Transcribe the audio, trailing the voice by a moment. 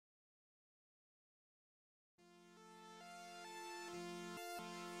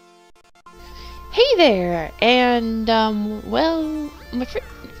Hey there, and well,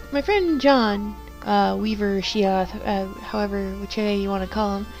 my friend John, Weaver, Sheoth, however, which way you want to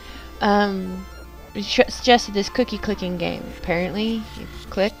call him, um, suggested this cookie clicking game. Apparently, you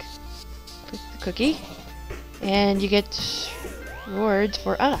click the cookie, and you get rewards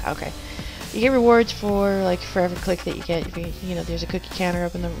for okay. You get rewards for like for every click that you get. If you know, there's a cookie counter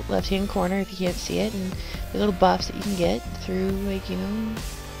up in the left-hand corner if you can't see it, and the little buffs that you can get through like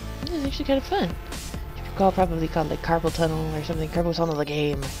it's actually kind of fun. Probably called like carpal tunnel or something. Carpal tunnel the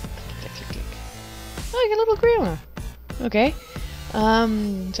game. Oh, I got a little grandma. Okay.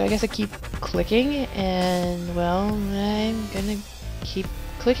 So I guess I keep clicking, and well, I'm gonna keep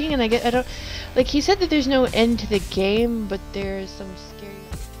clicking, and I don't like he said that there's no end to the game, but there's some scary.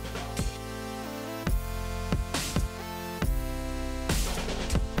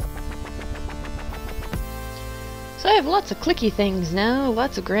 So I have lots of clicky things now,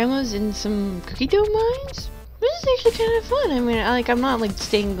 lots of grandmas and some cookie dough mines. This is actually kind of fun. I mean, I'm not like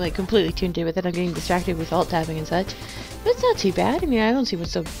staying like completely tuned in with it. I'm getting distracted with alt tabbing and such, but it's not too bad. I mean, I don't see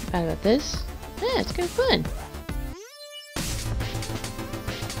what's so bad about this. Yeah, it's kind of fun.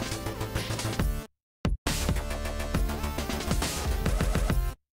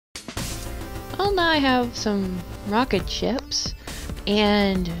 Well, now I have some rocket ships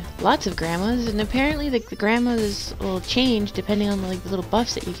and lots of grandmas, and apparently the grandmas will change depending on like the little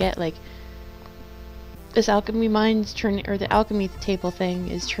buffs that you get. Like this alchemy mine's turning, or the alchemy table thing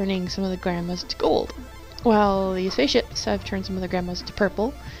is turning some of the grandmas to gold, while the spaceships have turned some of the grandmas to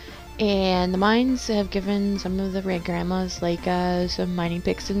purple, and the mines have given some of the red grandmas like some mining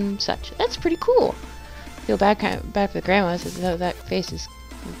picks and such. That's pretty cool. Feel bad for the grandmas, though that face is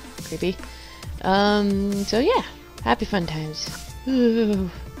creepy. So yeah, happy fun times. Ooh,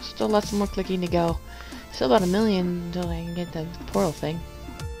 still lots more clicking to go. Still about 1 million until I can get the portal thing.